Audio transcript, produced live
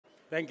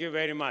Thank you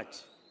very much.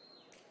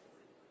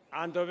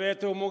 Anto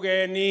wetu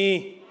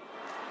mugeni.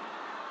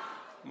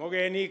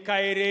 Mugeni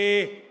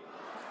kairi.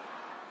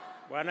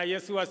 Bwana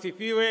Yesu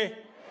asifiwe.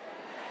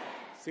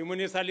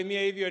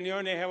 Simunisalimie hivyo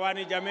nione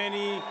hewani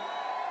jameni.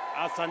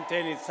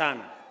 Asanteni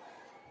sana.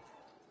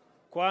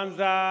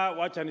 Kwanza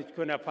wacha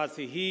nichukue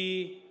nafasi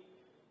hii,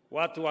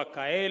 watu wa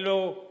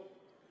Kaelo,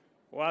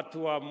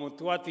 watu wa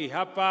Mutwati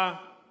hapa,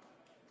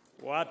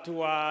 watu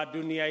wa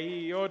dunia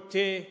hii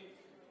yote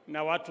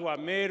na watu wa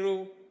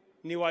Meru,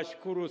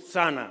 niwashukuru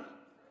sana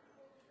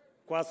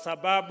kwa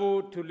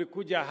sababu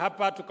tulikuja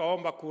hapa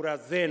tukaomba kura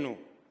zenu,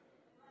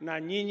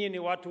 na nyinyi ni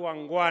watu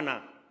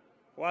wangwana,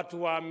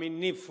 watu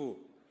waaminifu,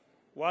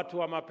 watu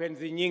wa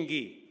mapenzi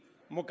nyingi.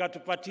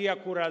 Mkatupatia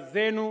kura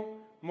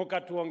zenu,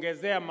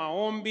 mkatuongezea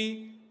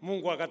maombi,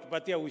 Mungu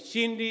akatupatia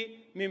ushindi.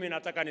 Mimi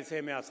nataka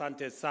niseme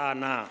asante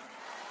sana.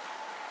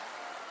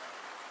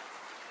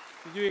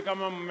 Sijui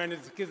kama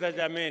mmenisikiza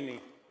jameni.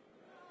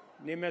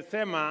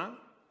 Nimesema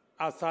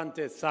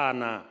asante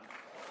sana.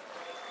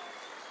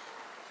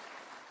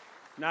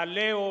 Na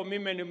leo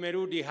mimi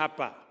nimerudi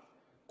hapa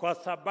kwa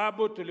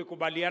sababu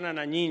tulikubaliana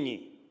na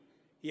nyinyi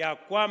ya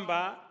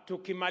kwamba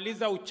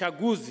tukimaliza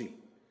uchaguzi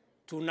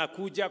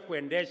tunakuja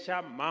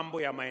kuendesha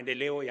mambo ya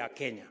maendeleo ya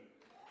Kenya.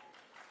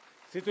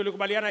 Si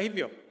tulikubaliana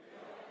hivyo?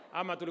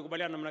 Ama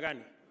tulikubaliana namna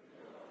gani?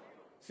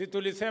 Si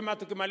tulisema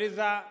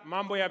tukimaliza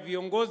mambo ya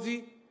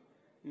viongozi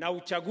na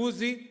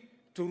uchaguzi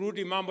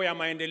turudi mambo ya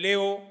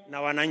maendeleo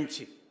na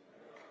wananchi.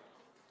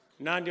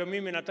 Na ndio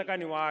mimi nataka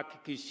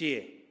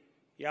niwahakikishie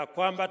ya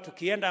kwamba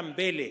tukienda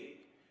mbele,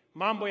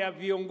 mambo ya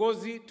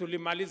viongozi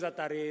tulimaliza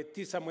tarehe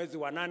 9 mwezi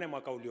wa 8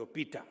 mwaka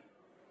uliopita.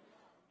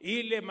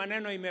 Ile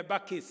maneno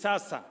imebaki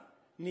sasa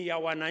ni ya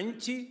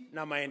wananchi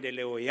na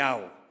maendeleo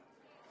yao.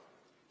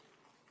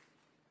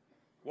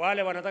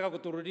 Wale wanataka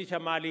kuturudisha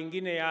mahali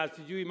ingine ya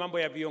sijui mambo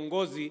ya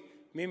viongozi,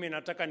 mimi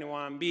nataka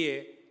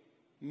niwaambie,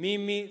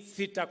 mimi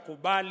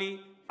sitakubali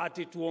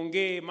ati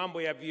tuongee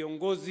mambo ya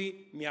viongozi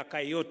miaka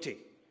yote.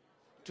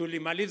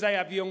 Tulimaliza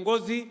ya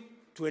viongozi,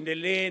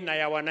 tuendelee na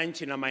ya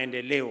wananchi na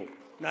maendeleo.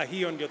 Na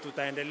hiyo ndio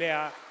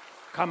tutaendelea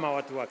kama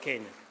watu wa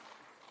Kenya.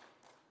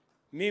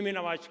 Mimi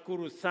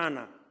nawashukuru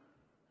sana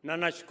na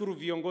nashukuru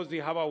viongozi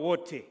hawa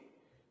wote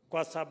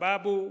kwa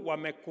sababu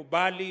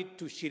wamekubali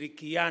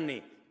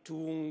tushirikiane,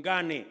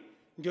 tuungane,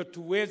 ndio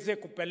tuweze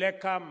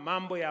kupeleka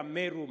mambo ya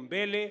Meru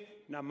mbele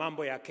na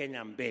mambo ya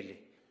Kenya mbele.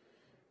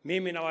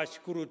 Mimi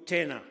nawashukuru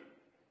tena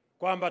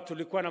kwamba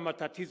tulikuwa na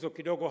matatizo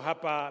kidogo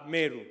hapa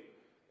Meru,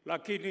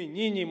 lakini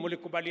nyinyi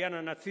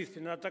mlikubaliana na sisi.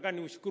 Nataka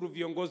niushukuru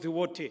viongozi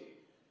wote,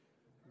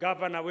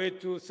 gavana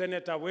wetu,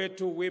 senator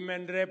wetu,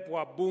 women rep,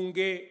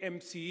 wabunge,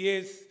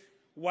 MCAs,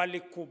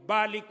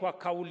 walikubali kwa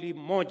kauli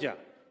moja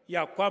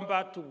ya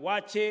kwamba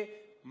tuwache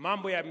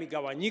mambo ya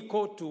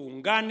migawanyiko,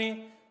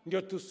 tuungane,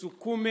 ndio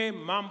tusukume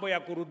mambo ya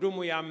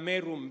gurudumu ya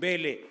Meru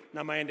mbele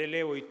na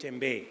maendeleo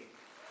itembee.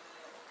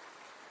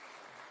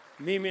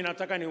 Mimi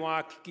nataka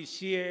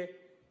niwahakikishie,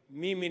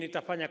 mimi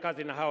nitafanya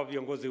kazi na hawa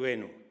viongozi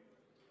wenu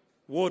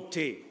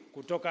wote,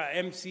 kutoka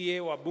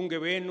MCA, wabunge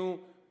wenu,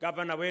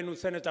 gavana wenu,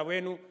 senator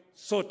wenu,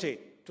 sote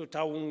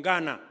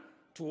tutaungana,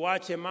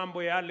 tuache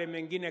mambo yale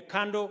mengine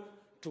kando,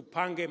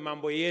 tupange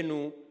mambo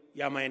yenu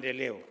ya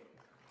maendeleo.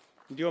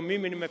 Ndio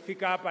mimi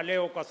nimefika hapa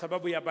leo kwa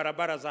sababu ya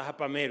barabara za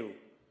hapa Meru.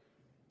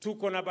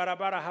 Tuko na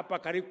barabara hapa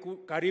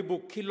karibu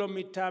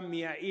kilomita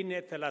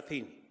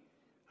 430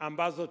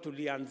 ambazo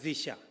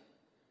tulianzisha.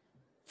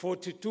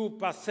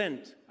 42%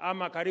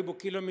 ama karibu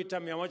kilomita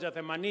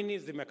 180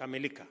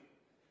 zimekamilika.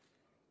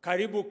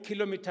 Karibu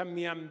kilomita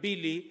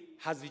 200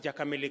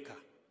 hazijakamilika.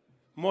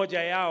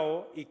 Moja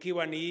yao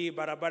ikiwa ni hii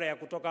barabara ya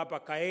kutoka hapa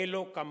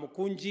Kaelo,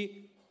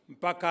 Kamukunji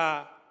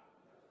mpaka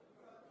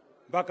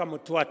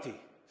Mutwati.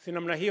 Si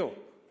namna hiyo?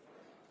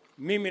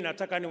 Mimi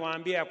nataka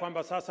niwaambie ya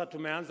kwamba sasa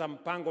tumeanza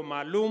mpango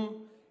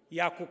maalum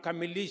ya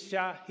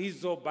kukamilisha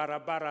hizo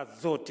barabara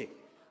zote,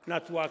 na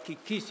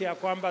tuhakikishe ya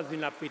kwamba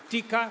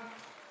zinapitika,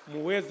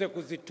 muweze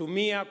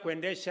kuzitumia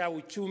kuendesha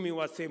uchumi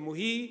wa sehemu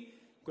hii,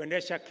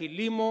 kuendesha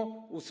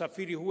kilimo,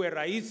 usafiri huwe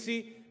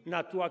rahisi,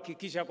 na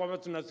tuhakikisha kwamba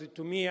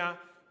tunazitumia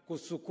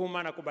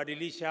kusukuma na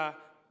kubadilisha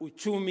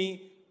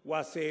uchumi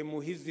wa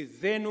sehemu hizi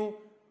zenu,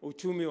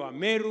 uchumi wa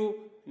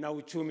Meru na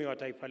uchumi wa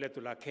taifa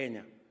letu la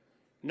Kenya.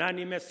 Na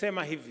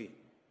nimesema hivi,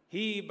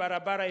 hii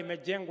barabara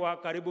imejengwa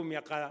karibu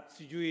miaka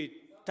sijui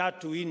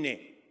 3-4,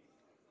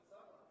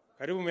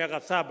 karibu miaka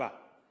 7.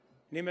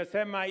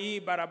 Nimesema hii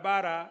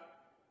barabara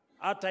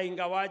hata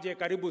ingawaje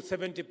karibu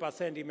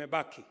 70%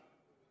 imebaki,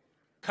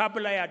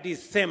 kabla ya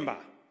Disemba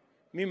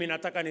mimi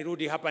nataka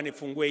nirudi hapa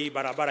nifungue hii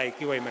barabara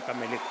ikiwa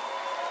imekamilika.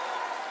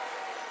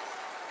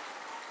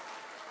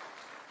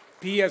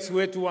 PS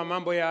wetu wa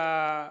mambo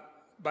ya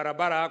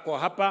barabara hako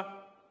hapa,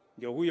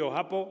 ndio huyo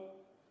hapo.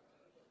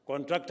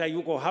 Contractor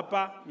yuko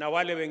hapa na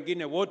wale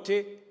wengine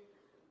wote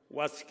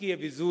wasikie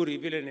vizuri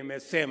vile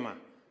nimesema.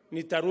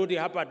 Nitarudi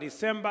hapa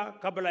Disemba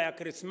kabla ya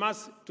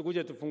Christmas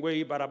tukuje tufungue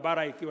hii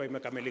barabara ikiwa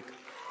imekamilika.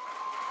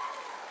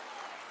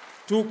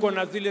 Tuko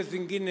na zile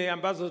zingine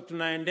ambazo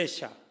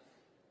tunaendesha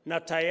na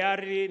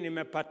tayari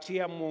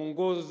nimepatia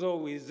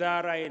mwongozo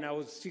wizara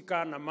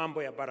inahusika na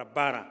mambo ya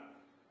barabara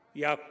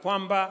ya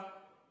kwamba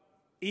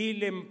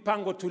ile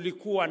mpango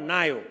tulikuwa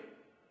nayo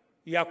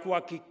ya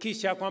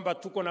kuhakikisha kwamba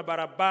tuko na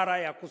barabara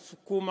ya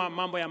kusukuma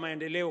mambo ya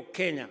maendeleo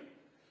Kenya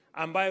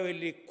ambayo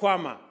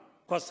ilikwama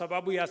kwa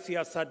sababu ya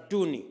siasa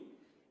duni.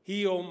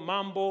 Hiyo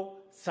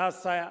mambo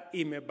sasa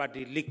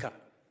imebadilika.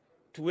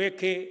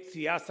 Tuweke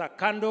siasa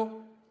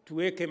kando,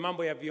 tuweke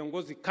mambo ya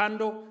viongozi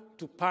kando,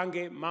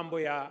 tupange mambo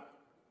ya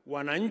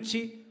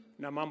wananchi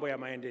na mambo ya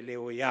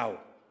maendeleo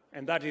yao.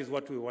 And that is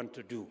what we want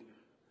to do.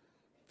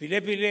 Vile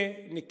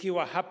vile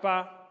nikiwa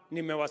hapa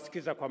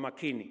nimewasikiza kwa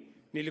makini.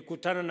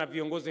 Nilikutana na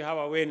viongozi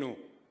hawa wenu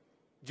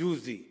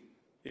juzi.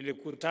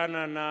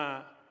 Nilikutana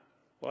na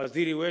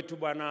waziri wetu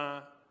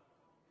bwana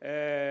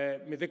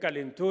Mithika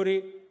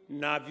Linturi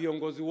na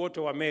viongozi wote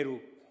wa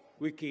Meru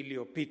wiki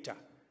iliyopita.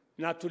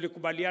 Na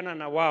tulikubaliana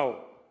na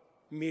wao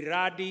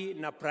miradi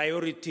na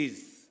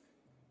priorities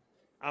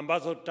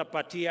ambazo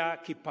tutapatia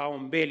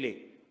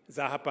kipaumbele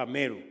za hapa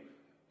Meru.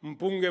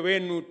 Mbunge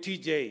wenu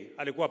TJ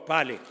alikuwa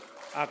pale,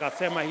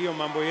 akasema hiyo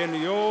mambo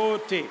yenu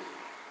yote.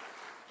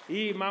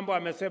 Hii mambo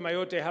amesema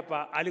yote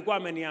hapa, alikuwa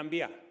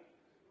ameniambia.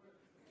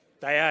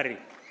 Tayari,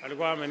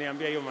 alikuwa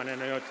ameniambia hiyo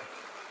maneno yote.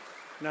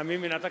 Na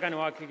mimi nataka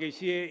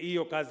niwahakikishie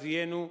hiyo kazi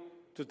yenu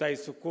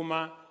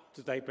tutaisukuma,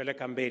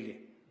 tutaipeleka mbele.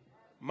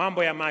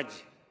 Mambo ya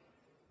maji.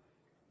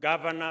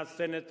 Governor,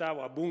 senator,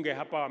 wabunge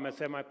hapa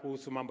wamesema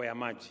kuhusu mambo ya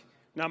maji.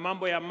 Na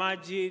mambo ya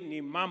maji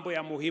ni mambo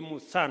ya muhimu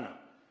sana.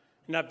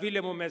 Na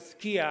vile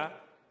mumesikia,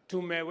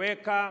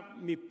 tumeweka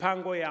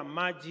mipango ya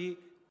maji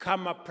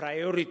kama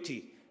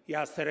priority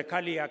ya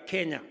serikali ya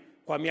Kenya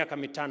kwa miaka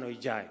 5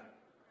 ijayo.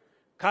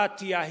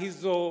 Kati ya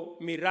hizo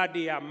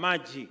miradi ya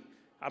maji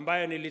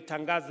ambayo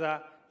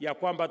nilitangaza ya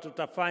kwamba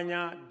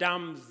tutafanya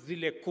dams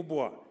zile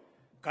kubwa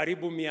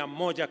karibu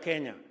 100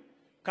 Kenya.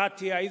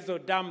 Kati ya hizo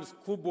dams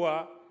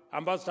kubwa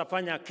ambazo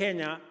tutafanya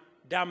Kenya,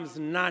 dams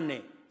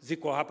 8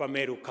 ziko hapa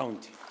Meru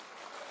County.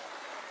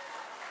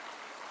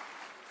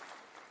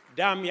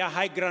 Dam ya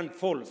High Grand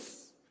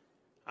Falls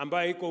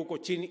ambayo iko huko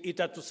chini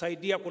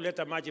itatusaidia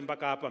kuleta maji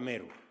mpaka hapa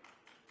Meru.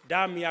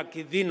 Dam ya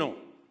Kidhino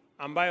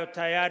ambayo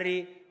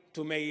tayari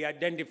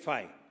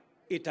tumeidentify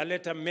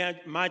italeta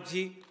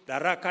maji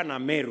Tharaka na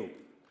Meru.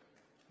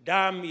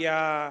 Dam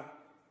ya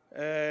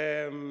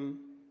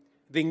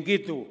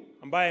Dhingitu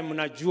ambayo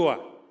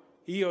mnajua,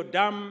 hiyo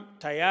dam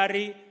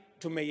tayari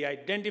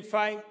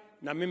tumeidentify,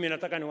 na mimi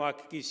nataka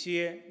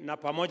niwahakikishie, na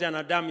pamoja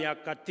na dam ya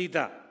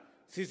Katitha,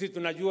 sisi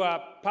tunajua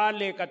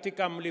pale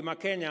katika mlima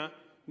Kenya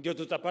ndio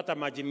tutapata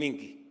maji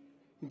mingi.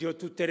 Ndio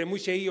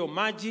tuteremushe hiyo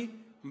maji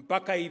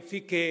mpaka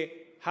ifike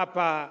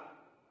hapa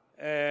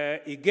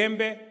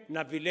Igembe,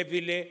 na vile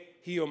vile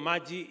hiyo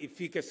maji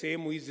ifike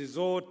sehemu hizi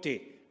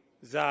zote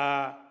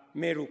za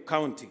Meru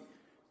County.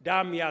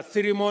 Dam ya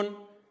Sirimon,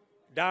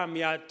 dam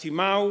ya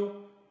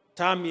Timau,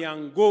 dam ya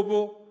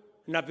Ngobo,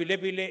 na vile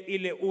vile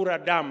ile Ura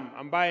dam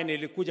ambaye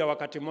nilikuja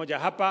wakati moja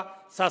hapa,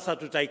 sasa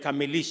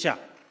tutaikamilisha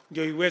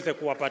ndio iweze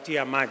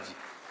kuwapatia maji.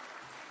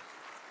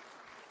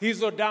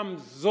 Hizo dam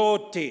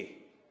zote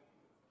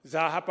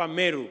za hapa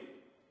Meru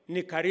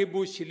ni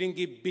karibu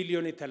shilingi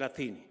bilioni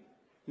 30.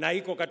 Na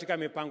iko katika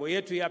mipango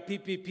yetu ya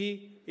PPP,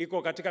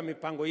 iko katika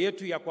mipango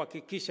yetu ya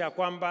kuhakikisha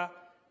kwamba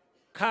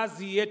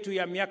kazi yetu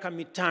ya miaka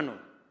 5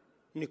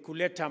 ni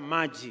kuleta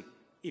maji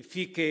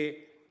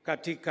ifike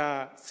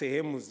katika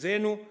sehemu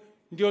zenu,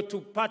 ndio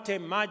tupate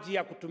maji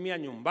ya kutumia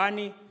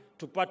nyumbani,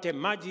 tupate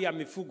maji ya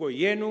mifugo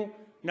yenu,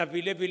 na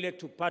vile vile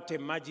tupate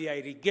maji ya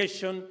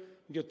irrigation,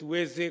 ndio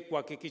tuweze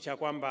kuhakikisha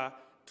kwamba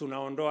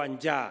tunaondoa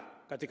njaa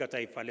katika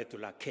taifa letu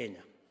la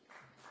Kenya.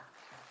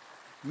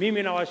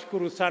 Mimi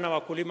nawashukuru sana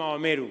wakulima wa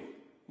Meru.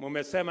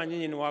 Mumesema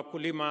nyinyi ni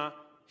wakulima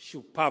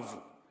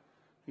shupavu.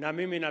 Na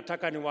mimi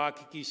nataka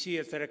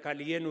niwahakikishie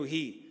serikali yenu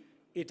hii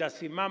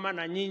itasimama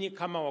na nyinyi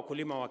kama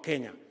wakulima wa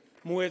Kenya,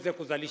 muweze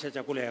kuzalisha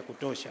chakula ya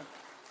kutosha.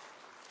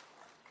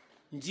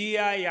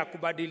 Njia ya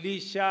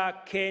kubadilisha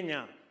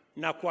Kenya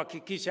na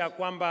kuhakikisha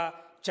kwamba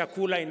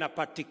chakula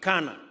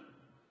inapatikana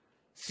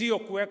sio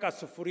kuweka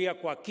sufuria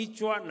kwa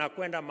kichwa na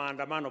kwenda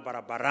maandamano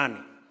barabarani.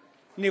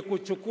 Ni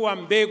kuchukua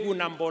mbegu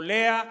na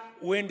mbolea,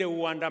 uende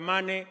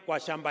uandamane kwa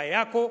shamba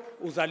yako,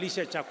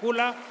 uzalishe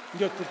chakula,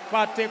 ndio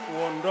tupate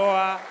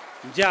kuondoa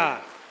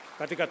njaa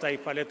katika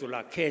taifa letu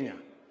la Kenya.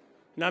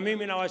 Na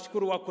mimi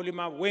nawashukuru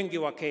wakulima wengi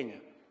wa Kenya.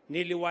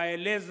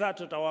 Niliwaeleza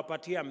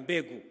tutawapatia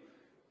mbegu.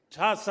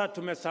 Sasa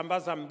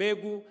tumesambaza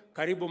mbegu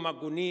karibu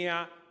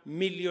magunia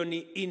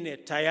milioni 4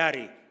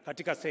 tayari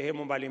katika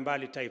sehemu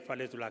mbalimbali taifa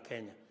letu la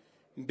Kenya.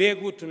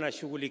 Mbegu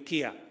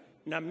tunashughulikia,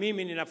 na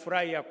mimi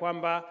ninafurahi ya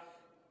kwamba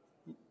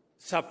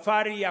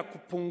safari ya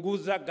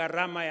kupunguza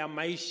gharama ya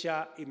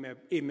maisha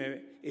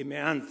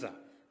imeanza,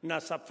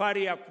 na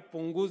safari ya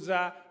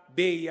kupunguza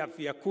bei ya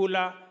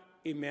vyakula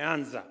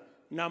imeanza,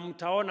 na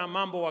mtaona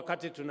mambo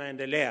wakati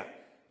tunaendelea.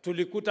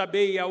 Tulikuta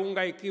bei ya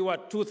unga ikiwa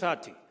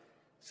 230,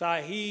 saa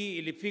hii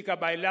ilifika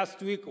by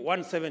last week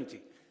 170.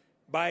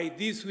 By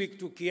this week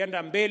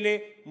tukienda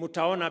mbele,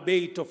 mtaona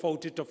bei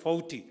tofauti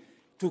tofauti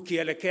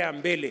tukielekea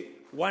mbele,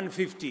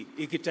 150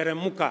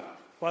 ikiteremuka,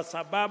 kwa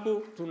sababu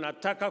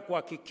tunataka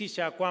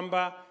kuhakikisha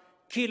kwamba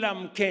kila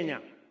Mkenya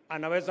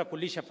anaweza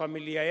kulisha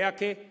familia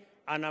yake,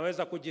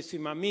 anaweza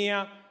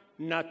kujisimamia,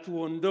 na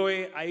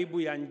tuondoe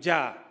aibu ya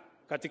njaa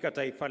katika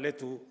taifa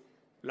letu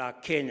la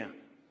Kenya.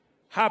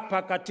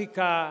 Hapa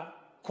katika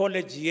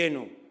college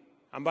yenu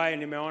ambaye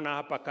nimeona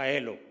hapa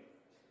Kaelo,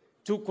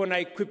 tuko na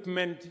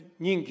equipment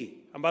nyingi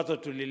ambazo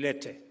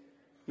tulilete.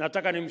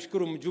 Nataka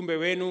nimshukuru mjumbe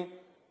wenu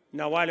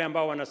na wale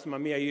ambao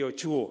wanasimamia hiyo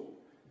chuo.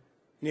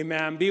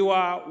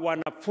 Nimeambiwa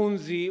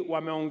wanafunzi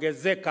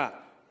wameongezeka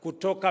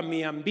kutoka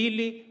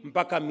 200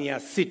 mpaka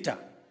 600.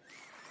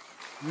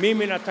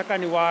 Mimi nataka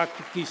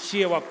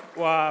niwahakikishie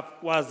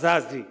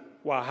wazazi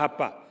wa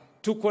hapa,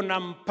 tuko na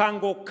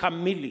mpango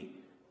kamili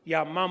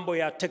ya mambo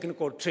ya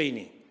technical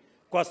training,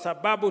 kwa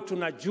sababu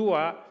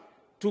tunajua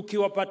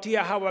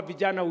tukiwapatia hawa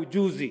vijana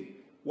ujuzi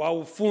wa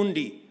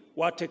ufundi,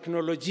 wa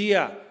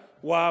teknolojia,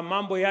 wa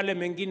mambo yale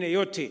mengine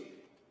yote,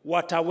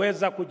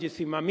 wataweza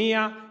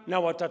kujisimamia na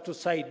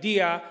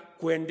watatusaidia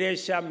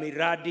kuendesha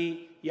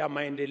miradi ya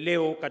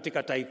maendeleo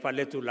katika taifa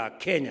letu la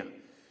Kenya.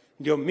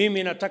 Ndio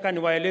mimi nataka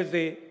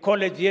niwaeleze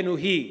college yenu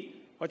hii.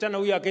 Wachana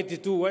huyu aketi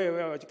tu,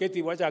 wewe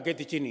keti, wacha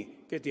aketi chini,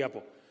 keti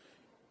hapo.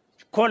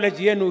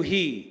 College yenu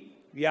hii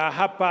ya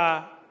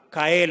hapa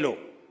Kaelo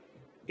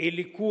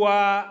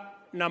ilikuwa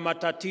na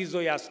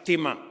matatizo ya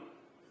stima.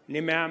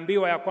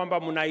 Nimeambiwa ya kwamba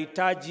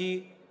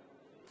mnahitaji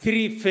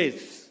 3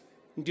 phase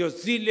ndio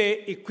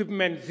zile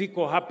equipment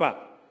ziko hapa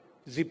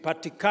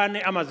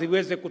zipatikane ama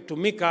ziweze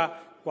kutumika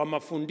kwa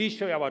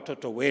mafundisho ya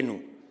watoto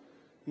wenu.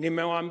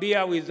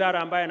 Nimewaambia wizara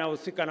ambaye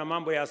inahusika na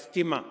mambo ya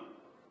stima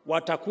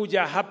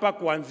watakuja hapa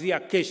kuanzia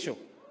kesho.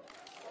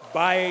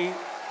 By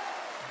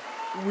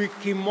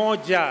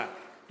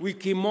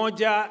wiki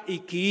moja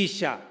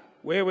ikiisha,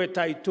 wewe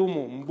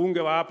Taitumu, mbunge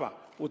wa hapa,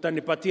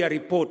 utanipatia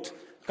report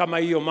kama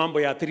hiyo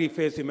mambo ya 3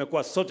 phase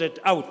imekuwa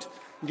sorted out,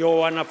 ndio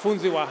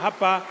wanafunzi wa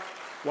hapa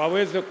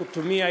waweze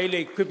kutumia ile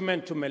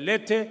equipment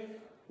tumelete,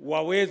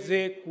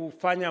 waweze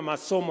kufanya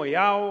masomo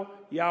yao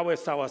yawe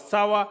sawa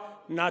sawa,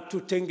 na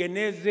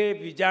tutengeneze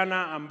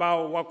vijana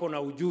ambao wako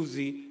na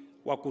ujuzi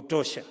wa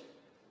kutosha.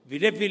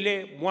 Vile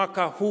vile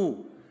mwaka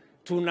huu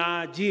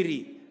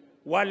tunaajiri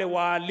wale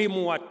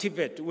waalimu wa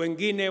TVET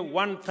wengine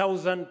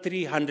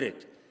 1300,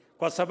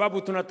 kwa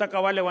sababu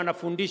tunataka wale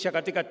wanafundisha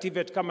katika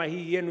TVET kama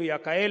hii yenu ya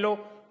Kaelo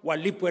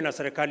walipwe na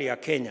serikali ya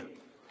Kenya.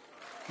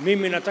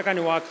 Mimi nataka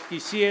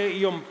niwahakikishie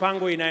hiyo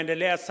mpango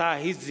inaendelea saa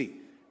hizi.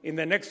 In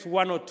the next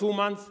 1 or 2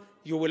 months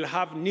you will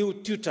have new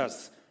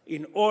tutors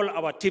in all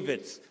our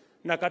TVETs.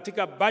 Na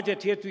katika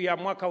budget yetu ya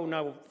mwaka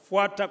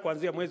unafuata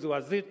kuanzia mwezi wa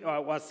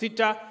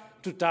 6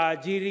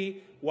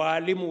 tutaajiri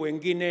waalimu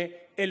wengine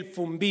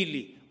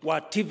 2000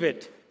 wa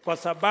TVET, kwa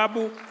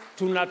sababu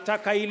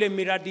tunataka ile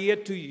miradi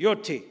yetu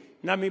yote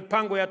na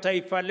mipango ya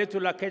taifa letu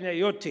la Kenya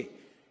yote,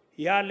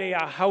 yale ya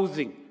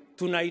housing,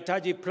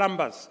 tunahitaji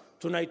plumbers,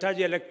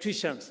 tunahitaji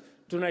electricians,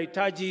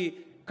 tunahitaji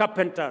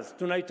carpenters,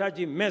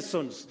 tunahitaji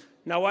masons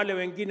na wale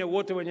wengine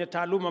wote wenye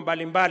taaluma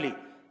mbalimbali.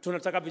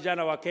 Tunataka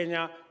vijana wa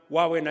Kenya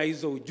wawe na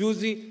hizo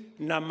ujuzi,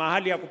 na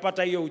mahali ya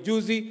kupata hiyo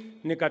ujuzi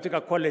ni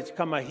katika college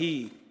kama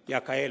hii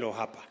ya Kaelo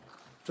hapa.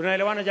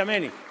 Tunaelewana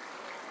jameni?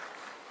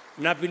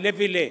 Na vile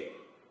vile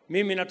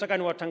mimi nataka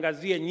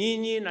niwatangazie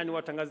nyinyi na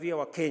niwatangazie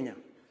wa Kenya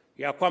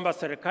ya kwamba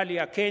serikali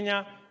ya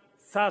Kenya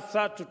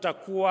sasa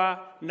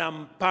tutakuwa na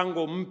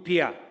mpango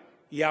mpya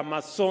ya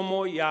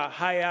masomo ya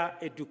higher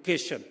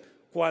education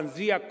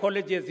kuanzia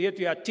colleges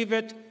yetu ya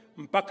TVET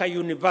mpaka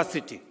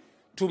university.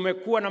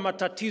 Tumekuwa na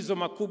matatizo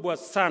makubwa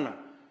sana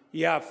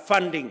ya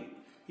funding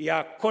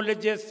ya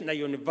colleges na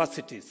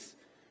universities.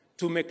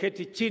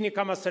 Tumeketi chini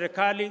kama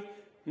serikali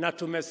na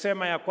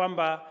tumesema ya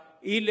kwamba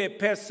ile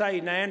pesa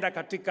inaenda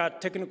katika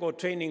technical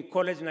training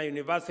college na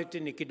university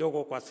ni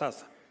kidogo kwa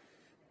sasa.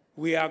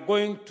 We are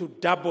going to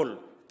double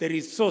the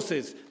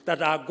resources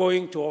that are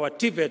going to our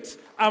TVETs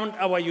and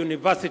our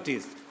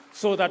universities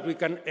so that we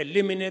can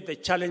eliminate the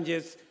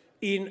challenges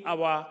in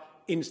our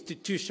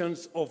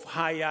institutions of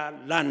higher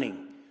learning.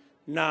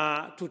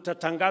 Na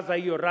tutatangaza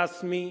hiyo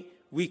rasmi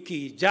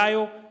wiki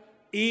ijayo,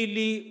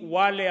 ili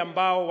wale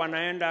ambao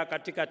wanaenda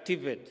katika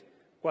TVET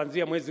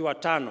kuanzia mwezi wa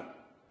 5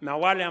 na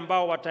wale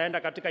ambao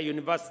wataenda katika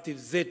universities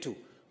zetu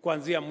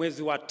kuanzia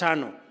mwezi wa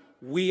 5,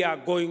 we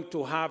are going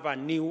to have a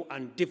new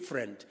and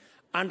different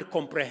and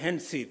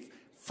comprehensive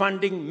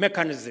funding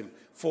mechanism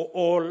for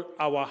all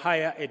our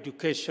higher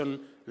education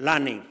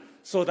learning,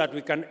 so that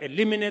we can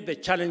eliminate the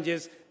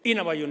challenges in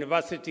our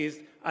universities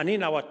and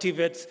in our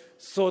TVETs,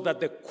 so that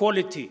the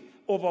quality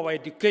of our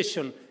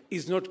education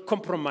is not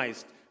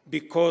compromised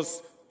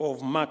because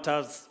of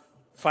matters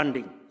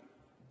funding.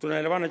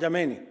 Tunaelewana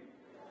jameni?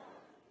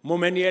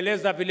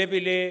 Mumenieleza vile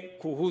vile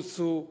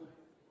kuhusu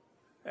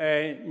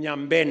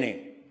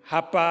Nyambene.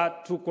 Hapa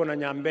tuko na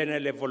Nyambene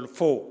level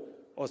 4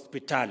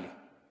 hospitali.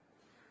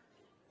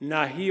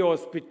 Na hiyo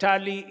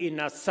hospitali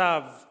ina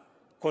serve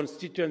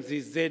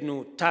constituencies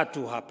zenu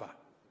 3 hapa.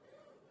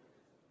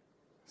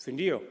 Si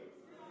ndio?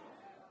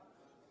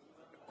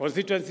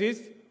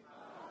 Constituencies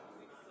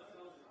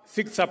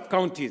 6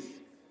 sub-counties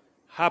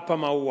hapa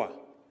Maua.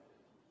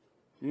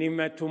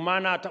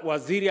 nimetumana,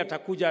 waziri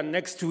atakuja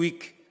next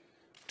week.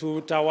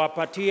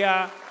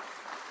 Tutawapatia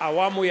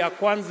awamu ya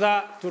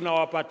kwanza,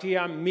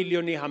 tunawapatia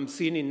milioni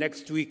 50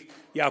 next week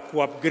ya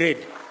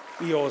kuupgrade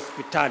hiyo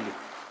hospitali.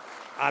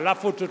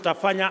 Alafu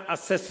tutafanya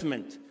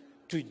assessment,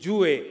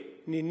 tujue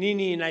ni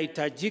nini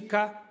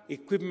inahitajika,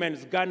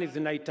 equipments gani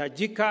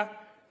zinahitajika.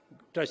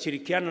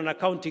 Tutashirikiana na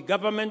county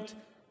government,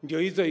 ndio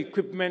hizo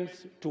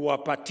equipments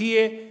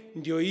tuwapatie,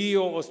 ndio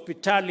hiyo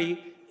hospitali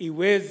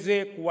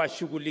iweze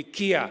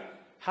kuwashughulikia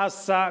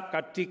hasa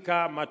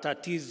katika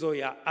matatizo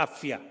ya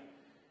afya.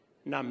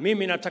 Na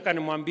mimi nataka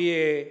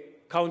nimwambie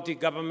county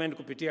government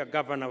kupitia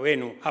governor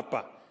wenu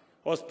hapa,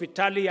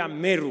 hospitali ya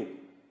Meru,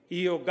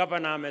 hiyo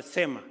governor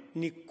amesema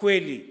ni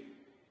kweli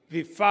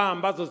vifaa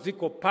ambazo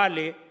ziko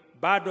pale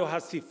bado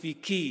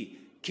hasifikii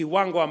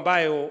kiwango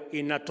ambayo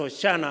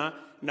inatoshana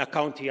na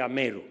kaunti ya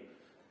Meru.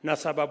 Na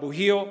sababu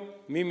hiyo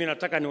mimi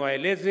nataka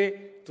niwaeleze,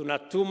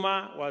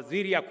 tunatuma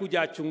waziri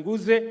akuja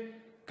achunguze.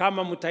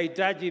 Kama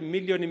mtahitaji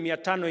milioni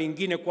 500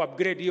 ingine ku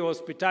upgrade hiyo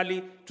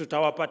hospitali,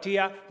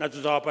 tutawapatia na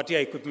tutawapatia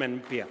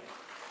equipment mpya.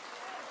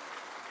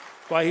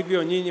 Kwa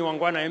hivyo nyinyi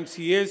wangwana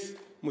MCAs,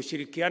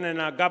 mshirikiane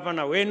na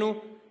governor wenu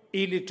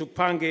ili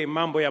tupange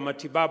mambo ya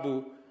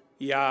matibabu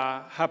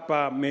ya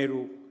hapa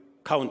Meru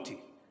County.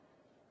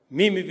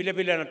 Mimi vile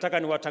vile nataka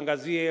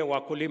niwatangazie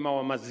wakulima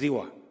wa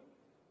maziwa.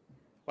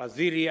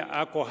 Waziri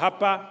ako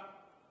hapa.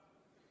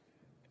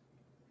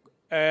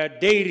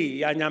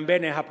 Dairy ya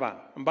Nyambene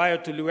hapa ambayo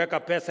tuliweka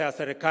pesa ya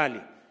serikali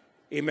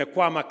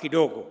imekwama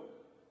kidogo.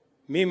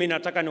 Mimi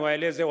nataka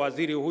niwaeleze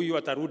waziri huyu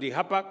atarudi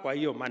hapa kwa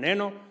hiyo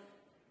maneno.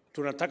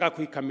 Tunataka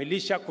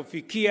kuikamilisha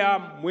kufikia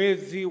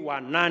mwezi wa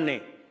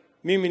 8.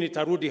 Mimi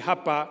nitarudi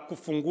hapa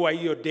kufungua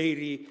hiyo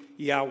dairy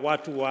ya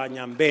watu wa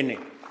Nyambene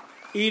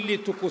ili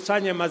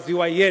tukusanye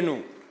maziwa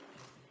yenu.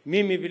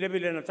 Mimi vile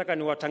vile nataka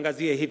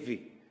niwatangazie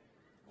hivi.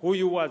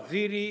 Huyu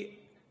waziri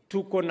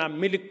tuko na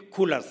milk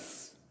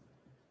coolers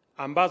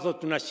ambazo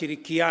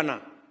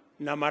tunashirikiana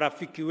na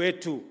marafiki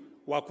wetu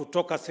wa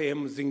kutoka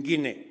sehemu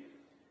zingine.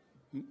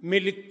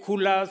 Milk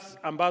coolers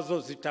ambazo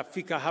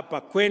zitafika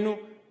hapa kwenu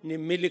ni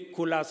milk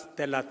coolers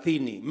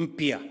 30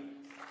 mpya.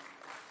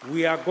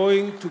 We are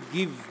going to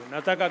give,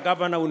 nataka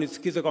governor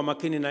unisikize kwa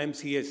makini na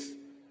MCS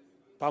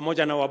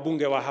pamoja na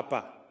wabunge wa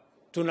hapa.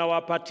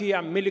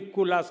 Tunawapatia milk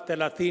coolers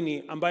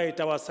 30 ambayo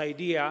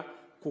itawasaidia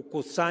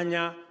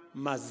kukusanya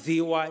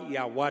maziwa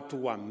ya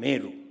watu wa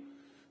Meru.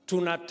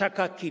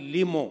 Tunataka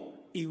kilimo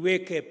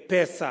iweke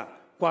pesa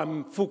kwa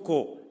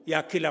mfuko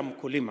ya kila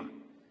mkulima.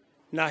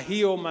 Na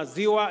hiyo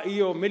maziwa,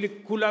 hiyo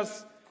milk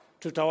coolers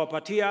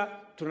tutawapatia.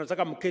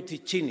 Tunataka mketi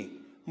chini,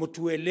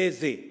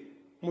 mtueleze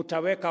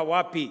mtaweka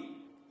wapi,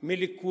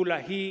 milk cooler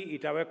hii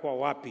itawekwa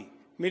wapi,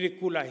 milk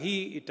cooler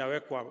hii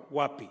itawekwa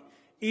wapi,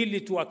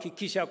 ili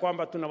tuhakikisha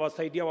kwamba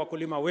tunawasaidia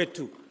wakulima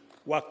wetu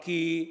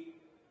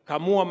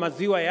wakikamua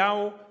maziwa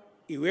yao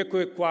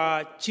iwekwe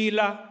kwa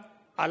chila.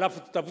 Alafu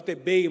tutafute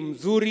bei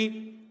mzuri,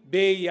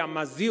 bei ya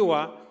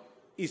maziwa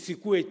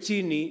isikue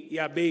chini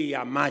ya bei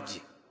ya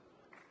maji.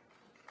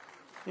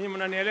 Ninyi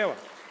mnanielewa?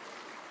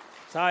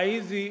 Saa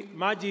hizi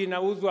maji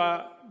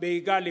inauzwa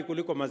bei ghali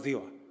kuliko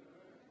maziwa.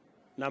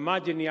 Na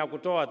maji ni ya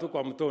kutoa tu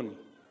kwa mtoni.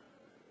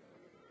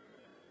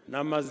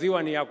 Na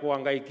maziwa ni ya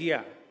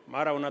kuhangaikia.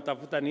 Mara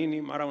unatafuta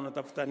nini, mara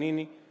unatafuta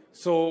nini.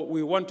 So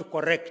we want to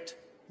correct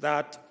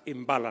that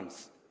imbalance.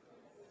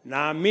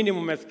 Naamini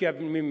mmesikia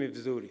mimi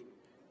vizuri.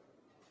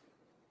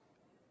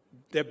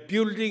 The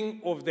building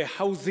of the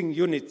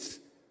housing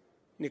units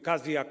ni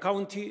kazi ya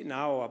county na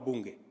hao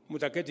wabunge.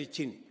 Mtaketi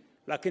chini.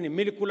 Lakini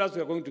milk coolers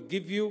we are going to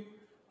give you,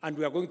 and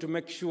we are going to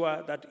make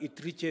sure that it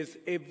reaches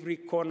every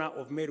corner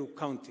of Meru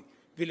County.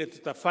 Vile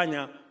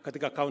tutafanya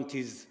katika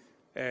counties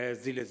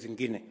zile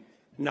zingine.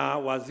 Na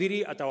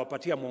waziri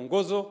atawapatia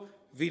mwongozo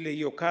vile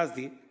hiyo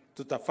kazi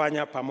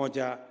tutafanya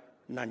pamoja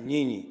na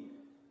nyinyi.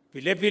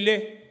 Vile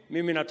vile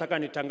mimi nataka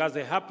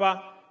nitangaze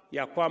hapa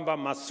ya kwamba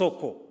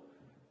masoko,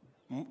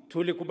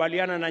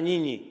 tulikubaliana na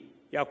nyinyi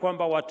ya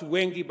kwamba watu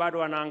wengi bado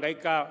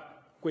wanahangaika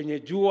kwenye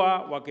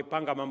jua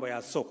wakipanga mambo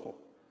ya soko.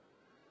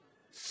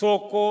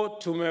 Soko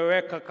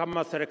tumeweka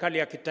kama serikali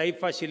ya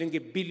kitaifa shilingi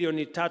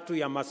bilioni 3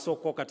 ya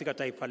masoko katika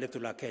taifa letu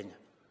la Kenya.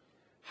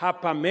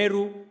 Hapa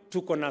Meru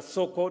tuko na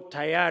soko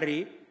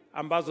tayari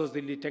ambazo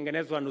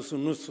zilitengenezwa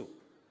nusu.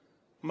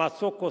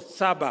 Masoko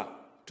 7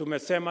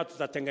 tumesema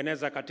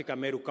tutatengeneza katika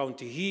Meru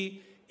County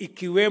hii,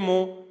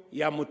 ikiwemo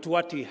ya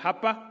Mutuati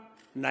hapa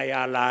na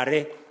ya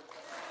Laare.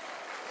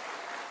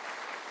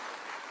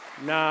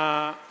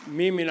 Na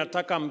mimi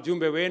nataka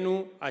mjumbe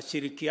wenu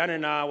ashirikiane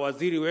na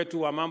waziri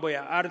wetu wa mambo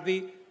ya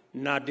ardhi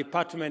na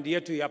department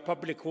yetu ya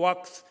public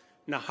works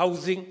na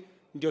housing,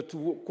 ndio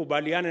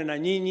tukubaliane na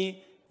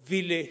nyinyi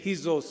vile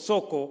hizo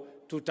soko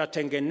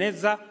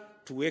tutatengeneza,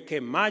 tuweke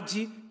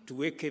maji,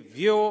 tuweke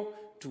vyoo,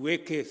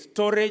 tuweke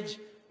storage,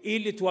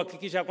 ili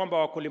tuhakikisha kwamba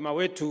wakulima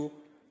wetu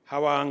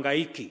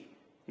hawahangaiki.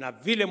 Na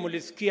vile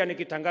mulisikia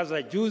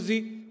nikitangaza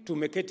juzi,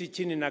 tumeketi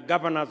chini na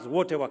governors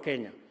wote wa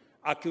Kenya,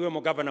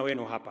 akiwemo governor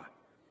wenu hapa.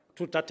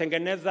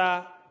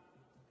 Tutatengeneza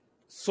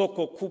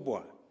soko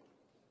kubwa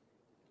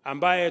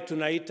ambaye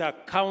tunaita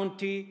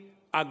County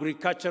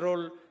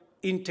Agricultural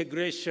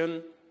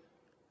Integration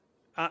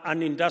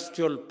and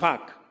Industrial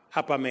Park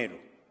hapa Meru.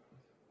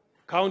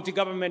 County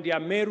government ya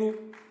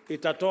Meru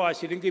itatoa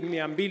shilingi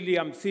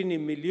 250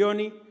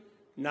 milioni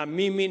na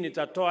mimi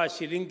nitatoa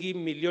shilingi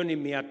milioni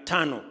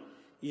 500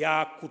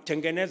 ya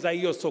kutengeneza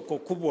hiyo soko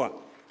kubwa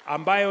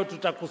ambayo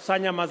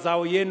tutakusanya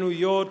mazao yenu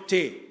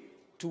yote,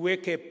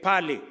 tuweke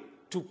pale,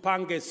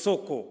 tupange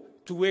soko,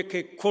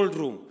 tuweke cold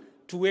room,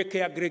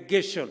 tuweke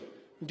aggregation,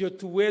 ndio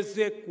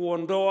tuweze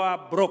kuondoa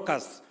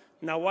brokers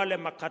na wale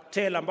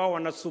makatela ambao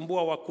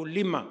wanasumbua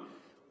wakulima.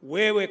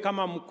 Wewe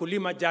kama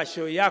mkulima,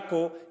 jasho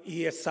yako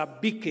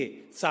ihesabike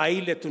saa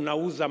ile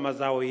tunauza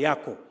mazao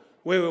yako,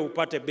 wewe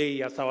upate bei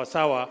ya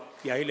sawasawa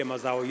ya ile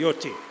mazao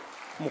yote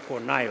mko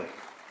nayo.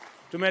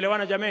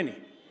 Tumeelewana jameni?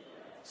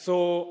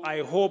 So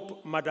I hope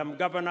Madam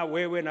Governor,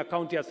 wewe na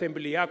County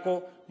Assembly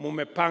yako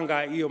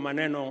mumepanga hiyo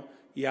maneno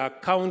ya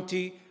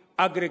County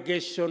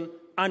Aggregation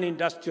and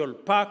Industrial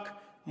Park.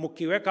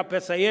 Mukiweka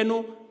pesa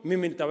yenu,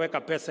 mimi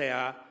nitaweka pesa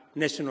ya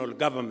National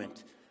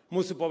Government.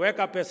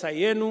 Musipoweka pesa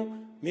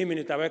yenu, mimi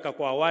nitaweka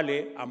kwa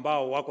wale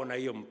ambao wako na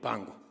hiyo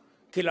mpango.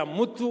 Kila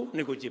mtu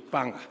ni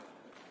kujipanga.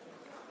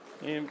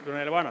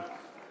 Tunaelewana?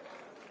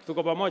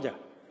 Tuko pamoja?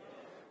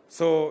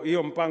 So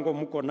hiyo mpango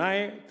mko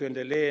naye,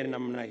 tuendelee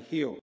namna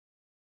hiyo.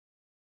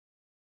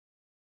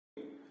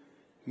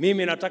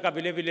 Mimi nataka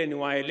vile vile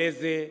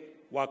niwaeleze,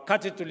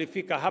 wakati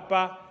tulifika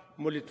hapa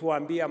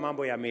mlituambia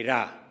mambo ya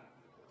miraa.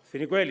 Si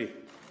ni kweli?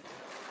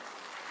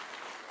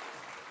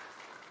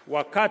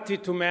 Wakati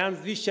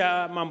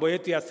tumeanzisha mambo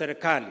yetu ya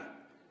serikali,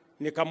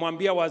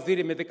 nikamwambia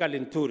Waziri Mithika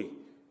Linturi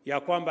ya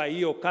kwamba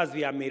hiyo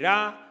kazi ya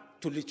miraa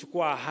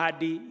tulichukua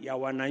ahadi ya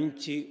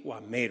wananchi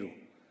wa Meru.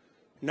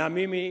 Na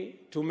mimi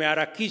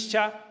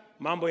tumeharakisha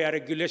mambo ya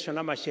regulation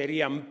ama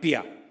sheria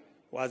mpya.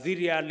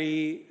 Waziri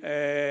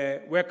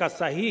aliweka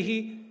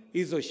sahihi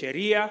hizo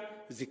sheria,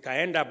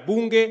 zikaenda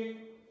bunge.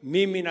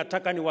 Mimi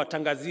nataka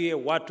niwatangazie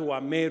watu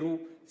wa Meru,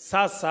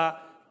 sasa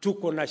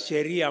tuko na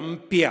sheria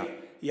mpya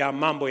ya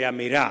mambo ya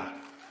miraa.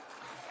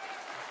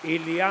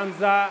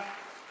 Ilianza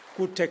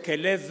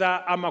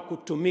kutekeleza ama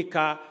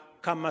kutumika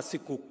kama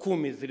siku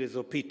 10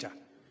 zilizopita.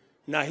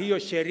 Na hiyo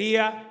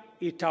sheria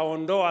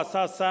itaondoa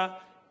sasa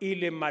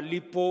ile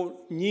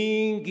malipo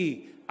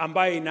nyingi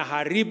ambayo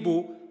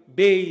inaharibu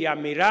bei ya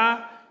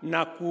miraa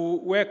na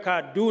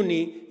kuweka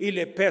duni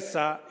ile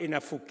pesa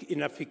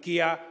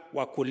inafikia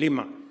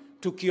wakulima.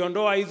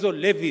 Tukiondoa hizo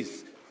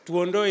levies,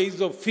 tuondoe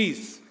hizo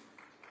fees,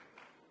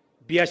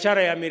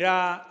 biashara ya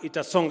miraa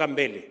itasonga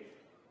mbele.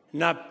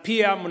 Na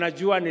pia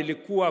mnajua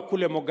nilikuwa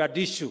kule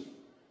Mogadishu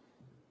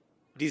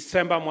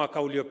Disemba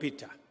mwaka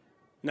uliopita,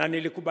 na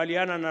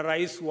nilikubaliana na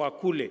rais wa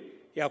kule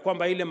ya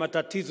kwamba ile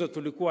matatizo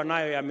tulikuwa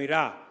nayo ya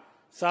miraa,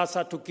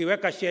 sasa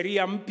tukiweka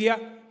sheria mpya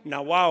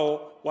na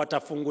wao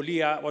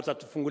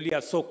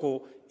watatufungulia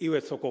soko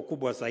iwe soko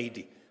kubwa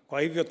zaidi.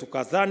 Kwa hivyo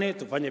tukazane,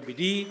 tufanye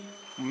bidii.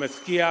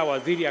 Mmesikia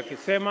waziri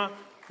akisema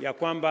ya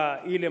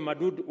kwamba ile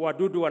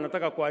wadudu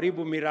wanataka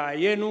kuharibu miraa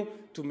yenu,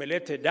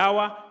 tumelete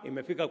dawa,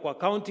 imefika kwa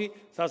county,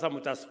 sasa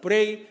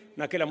mtaspray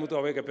na kila mtu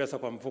aweke pesa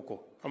kwa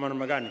mfuko. Kama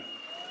namna gani?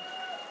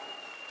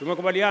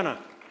 Tumekubaliana?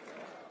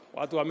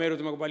 Watu wa Meru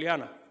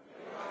tumekubaliana?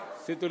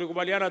 Sisi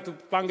tulikubaliana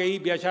tupange hii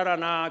biashara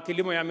na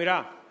kilimo ya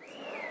miraa.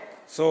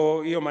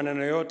 So hiyo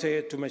maneno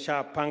yote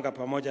tumeshapanga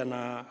pamoja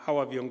na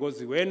hawa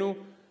viongozi wenu,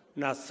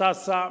 na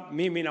sasa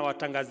mimi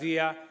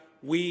nawatangazia,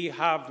 we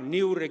have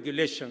new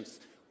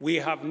regulations, we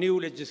have new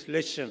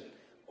legislation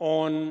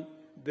on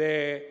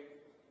the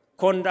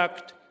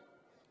conduct,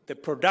 the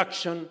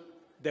production,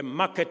 the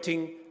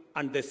marketing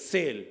and the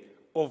sale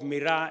of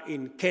miraa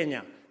in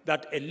Kenya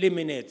that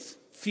eliminates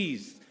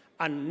fees,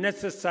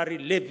 unnecessary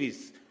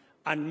levies,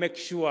 and make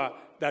sure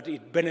that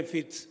it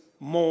benefits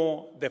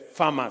more the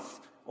farmers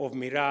of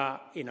miraa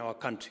in our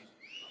country.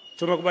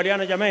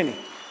 Tumekubaliana jameni?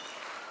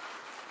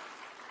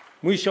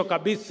 Mwisho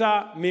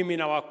kabisa, mimi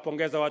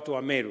nawapongeza watu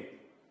wa Meru.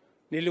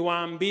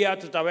 Niliwaambia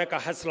tutaweka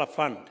Hustler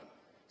Fund.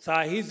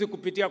 Saa hizi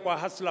kupitia kwa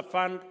Hustler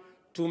Fund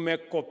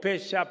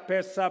tumekopesha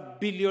pesa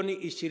bilioni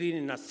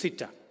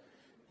 26.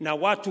 Na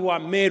watu wa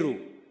Meru,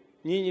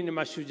 nyinyi ni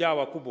mashujaa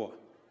wakubwa.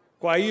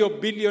 Kwa hiyo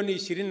bilioni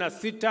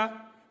 26,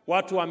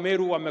 watu wa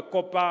Meru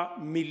wamekopa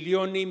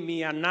milioni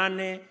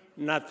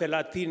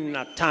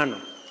 835.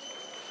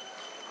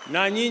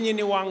 Na nyinyi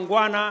ni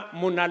wangwana,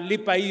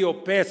 munalipa hiyo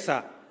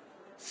pesa.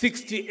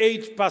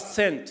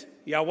 68%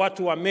 ya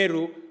watu wa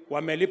Meru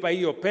wamelipa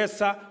hiyo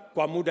pesa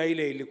kwa muda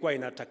ile ilikuwa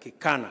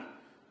inatakikana.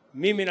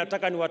 Mimi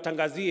nataka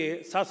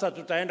niwatangazie, sasa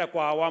tutaenda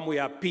kwa awamu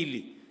ya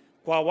pili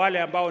kwa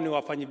wale ambao ni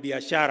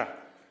wafanyabiashara.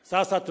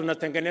 Sasa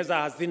tunatengeneza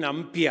hazina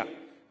mpya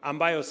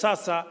ambayo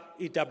sasa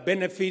ita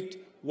benefit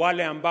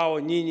wale ambao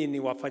nyinyi ni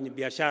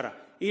wafanyabiashara.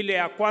 Ile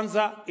ya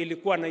kwanza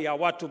ilikuwa na ya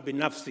watu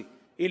binafsi,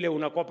 ile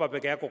unakopa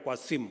peke yako kwa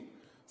simu.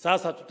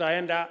 Sasa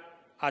tutaenda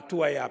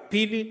hatua ya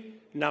pili,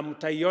 na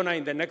mtaiona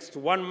in the next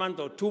 1 month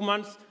or 2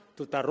 months,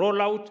 tuta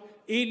roll out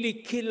ili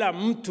kila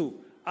mtu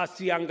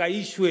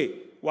asiangaishwe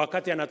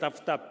wakati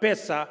anatafuta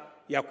pesa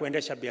ya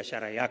kuendesha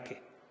biashara yake.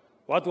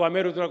 Watu wa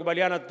Meru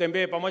tunakubaliana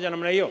tutembee pamoja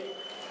namna hiyo?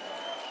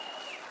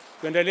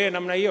 Tuendelee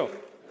namna hiyo?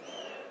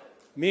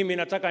 Mimi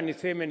nataka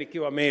niseme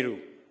nikiwa Meru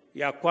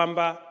ya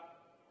kwamba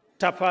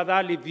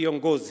tafadhali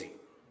viongozi,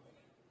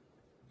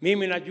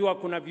 mimi najua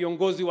kuna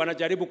viongozi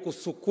wanajaribu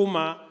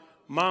kusukuma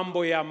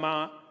mambo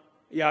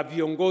ya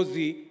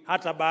viongozi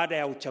hata baada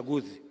ya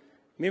uchaguzi.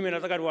 Mimi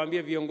nataka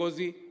niwaambie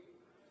viongozi,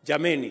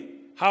 jameni,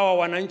 hawa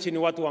wananchi ni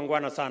watu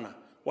wangwana sana.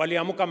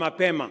 Waliamka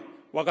mapema,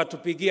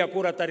 wakatupigia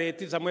kura tarehe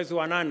 9 mwezi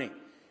wa 8.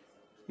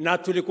 Na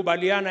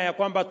tulikubaliana ya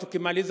kwamba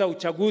tukimaliza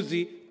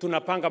uchaguzi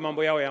tunapanga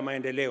mambo yao ya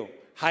maendeleo.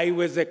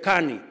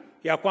 Haiwezekani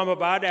ya kwamba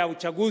baada ya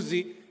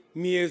uchaguzi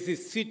miezi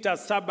 6,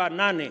 7,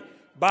 8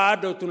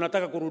 bado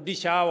tunataka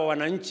kurudisha hawa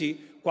wananchi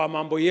kwa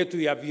mambo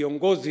yetu ya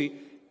viongozi.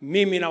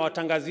 Mimi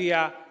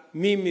nawatangazia,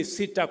 mimi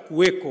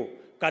sitakuweko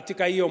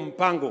katika hiyo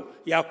mpango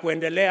ya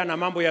kuendelea na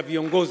mambo ya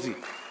viongozi.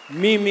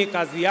 Mimi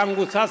kazi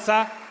yangu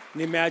sasa,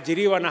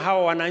 nimeajiriwa na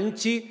hawa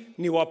wananchi,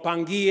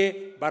 niwapangie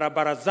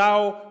barabara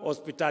zao,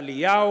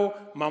 hospitali yao,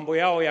 mambo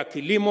yao ya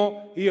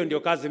kilimo. Hiyo ndio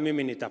kazi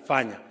mimi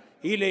nitafanya.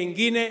 Ile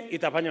ingine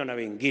itafanywa na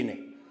wengine.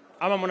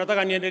 Ama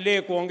mnataka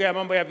niendelee kuongea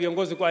mambo ya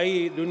viongozi kwa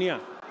hii dunia?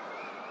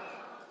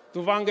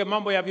 Tuvange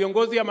mambo ya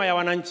viongozi ama ya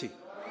wananchi?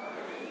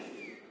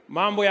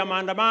 Mambo ya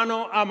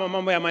maandamano ama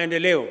mambo ya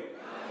maendeleo?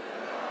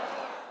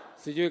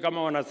 Sijui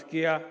kama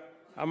wanasikia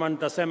ama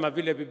nitasema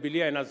vile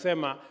Biblia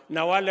inasema,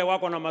 na wale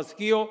wako na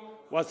masikio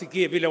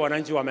wasikie vile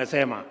wananchi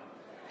wamesema.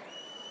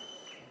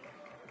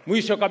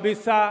 Mwisho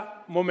kabisa,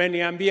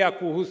 mumeniambia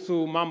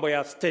kuhusu mambo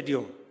ya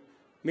stadium.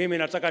 Mimi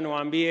nataka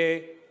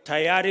niwaambie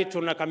tayari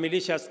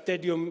tunakamilisha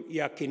stadium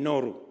ya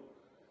Kinoru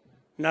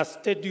na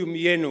stadium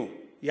yenu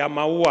ya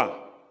Maua.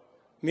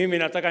 Mimi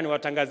nataka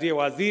niwatangazie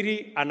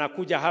waziri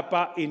anakuja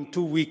hapa in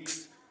 2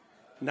 weeks.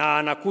 Na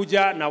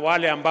anakuja na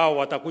wale ambao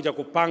watakuja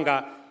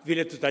kupanga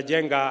vile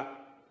tutajenga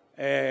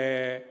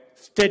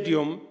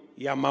stadium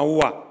ya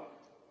Maua.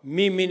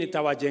 Mimi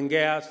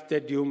nitawajengea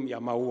stadium ya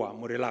Maua,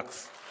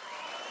 mrelax.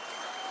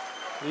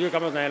 Hiyo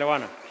kama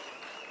tunaelewana.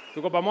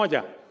 Tuko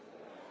pamoja?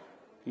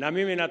 Na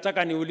mimi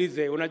nataka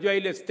niulize, unajua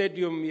ile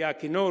stadium ya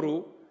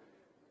Kinoru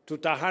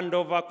tuta hand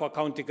over kwa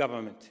county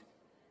government.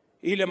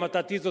 Ile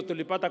matatizo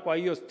tulipata kwa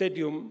hiyo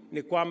stadium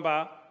ni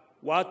kwamba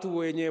watu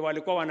wenye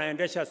walikuwa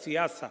wanaendesha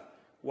siasa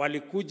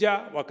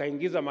walikuja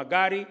wakaingiza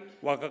magari,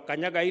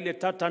 wakakanyaga ile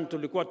tatan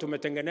tulikuwa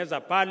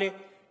tumetengeneza pale,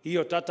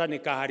 hiyo tatan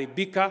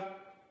ikaharibika.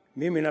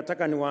 Mimi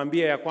nataka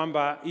niwaambie ya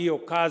kwamba hiyo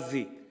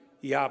kazi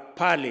ya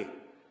pale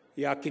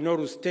ya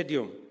Kinoru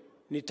Stadium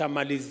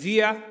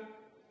nitamalizia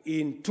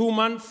in 2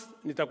 months.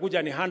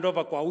 Nitakuja ni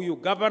handover kwa huyu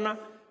governor.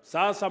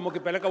 Sasa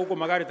mkipeleka huko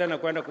magari tena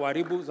kwenda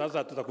kuharibu,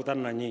 sasa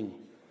tutakutana na nyinyi.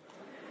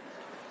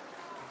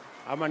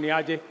 Ama ni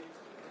aje?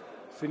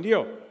 Si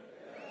ndio?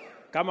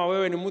 Kama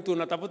wewe ni mtu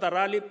unatafuta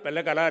rally,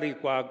 peleka rally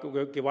kwa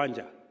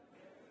kiwanja.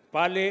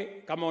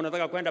 Pale kama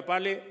unataka kwenda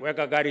pale,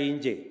 weka gari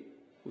nje.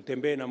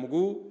 Utembee na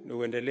mguu na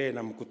uendelee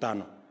na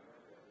mkutano.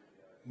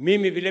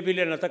 Mimi vile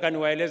vile nataka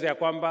niwaeleze ya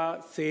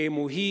kwamba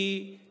sehemu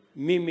hii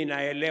mimi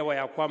naelewa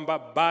ya kwamba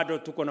bado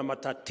tuko na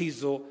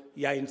matatizo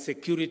ya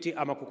insecurity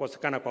ama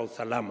kukosekana kwa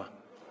usalama.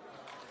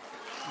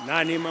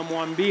 Na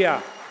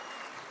nimemwambia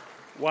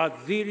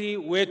waziri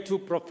wetu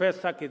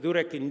Profesa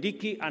Kithure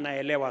Kindiki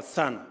anaelewa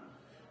sana.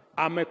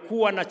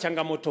 Amekuwa na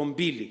changamoto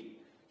mbili.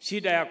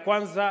 Shida ya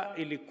kwanza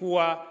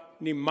ilikuwa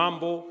ni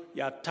mambo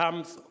ya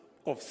terms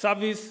of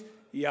service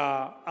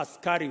ya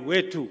askari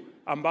wetu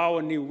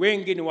ambao ni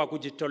wengi ni wa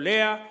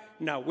kujitolea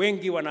na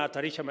wengi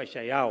wanahatarisha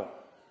maisha yao.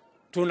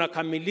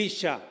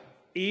 Tunakamilisha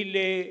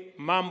ile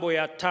mambo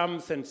ya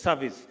terms and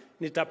service.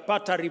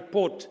 Nitapata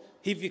report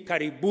hivi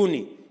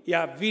karibuni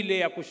ya vile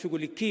ya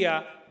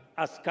kushughulikia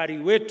askari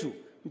wetu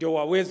ndio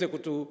waweze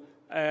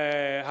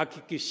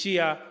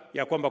hakikishia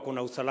ya kwamba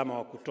kuna usalama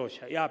wa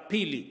kutosha. Ya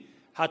pili,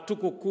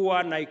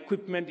 hatukukuwa na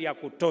equipment ya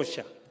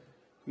kutosha.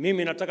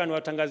 Mimi nataka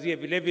niwatangazie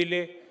vile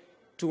vile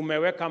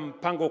tumeweka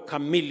mpango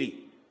kamili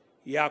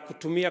ya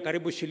kutumia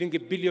karibu shilingi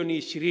bilioni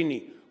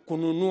 20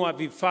 kununua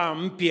vifaa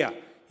mpya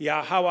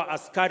ya hawa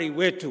askari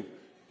wetu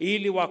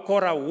ili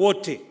wakora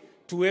wote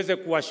tuweze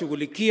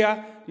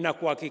kuwashughulikia na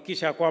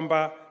kuhakikisha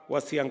kwamba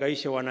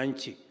wasihangaishe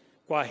wananchi.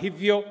 Kwa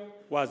hivyo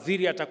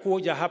waziri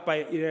atakuja hapa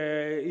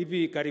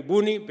hivi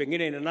karibuni,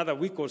 pengine in another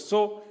week or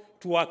so,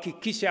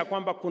 tuhakikisha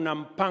kwamba kuna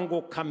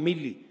mpango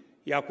kamili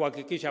ya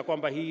kuhakikisha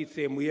kwamba hii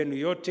sehemu yenu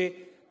yote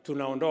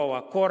tunaondoa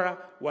wakora,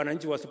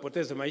 wananchi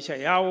wasipoteze maisha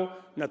yao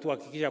na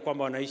tuhakikisha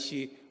kwamba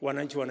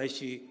wananchi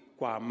wanaishi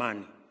kwa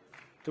amani.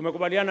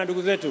 Tumekubaliana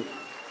ndugu zetu?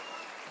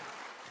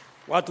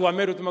 Watu wa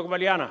Meru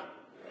tumekubaliana?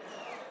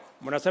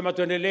 Mnasema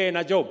tuendelee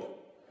na job?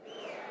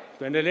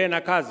 Tuendelee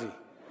na kazi?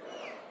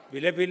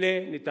 Vile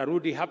vile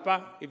nitarudi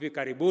hapa hivi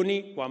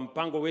karibuni kwa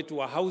mpango wetu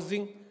wa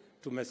housing.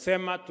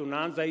 Tumesema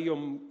tunaanza hiyo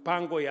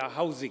mpango ya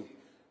housing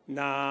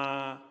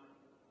na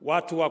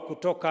watu wa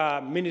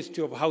kutoka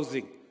Ministry of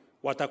Housing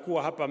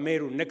watakuwa hapa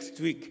Meru next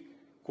week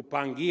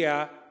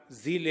kupangia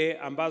zile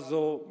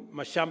ambazo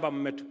mashamba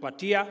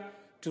mmetupatia.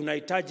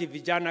 Tunahitaji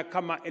vijana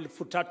kama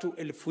 3,000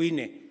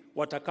 4,000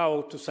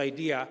 watakao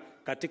tusaidia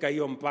katika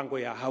hiyo mpango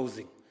ya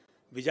housing.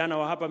 Vijana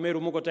wa hapa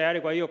Meru mko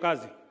tayari kwa hiyo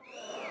kazi?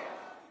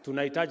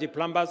 Tunahitaji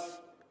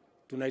plumbers,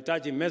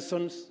 tunahitaji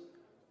masons,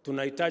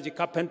 tunahitaji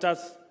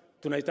carpenters,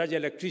 tunahitaji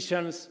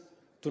electricians,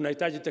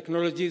 tunahitaji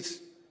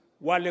technologies,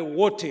 wale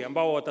wote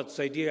ambao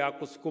watatusaidia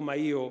kusukuma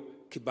hiyo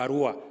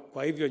kibarua.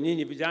 Kwa hivyo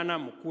nyinyi vijana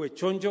mkuwe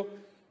chonjo.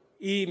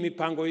 Hii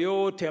mipango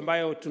yote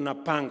ambayo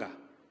tunapanga,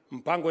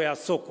 mpango ya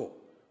soko,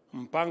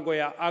 mpango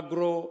ya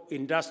agro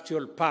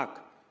industrial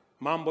park,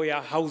 mambo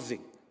ya housing,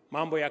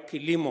 mambo ya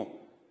kilimo,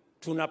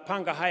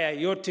 tunapanga haya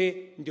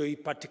yote ndio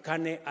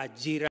ipatikane ajira.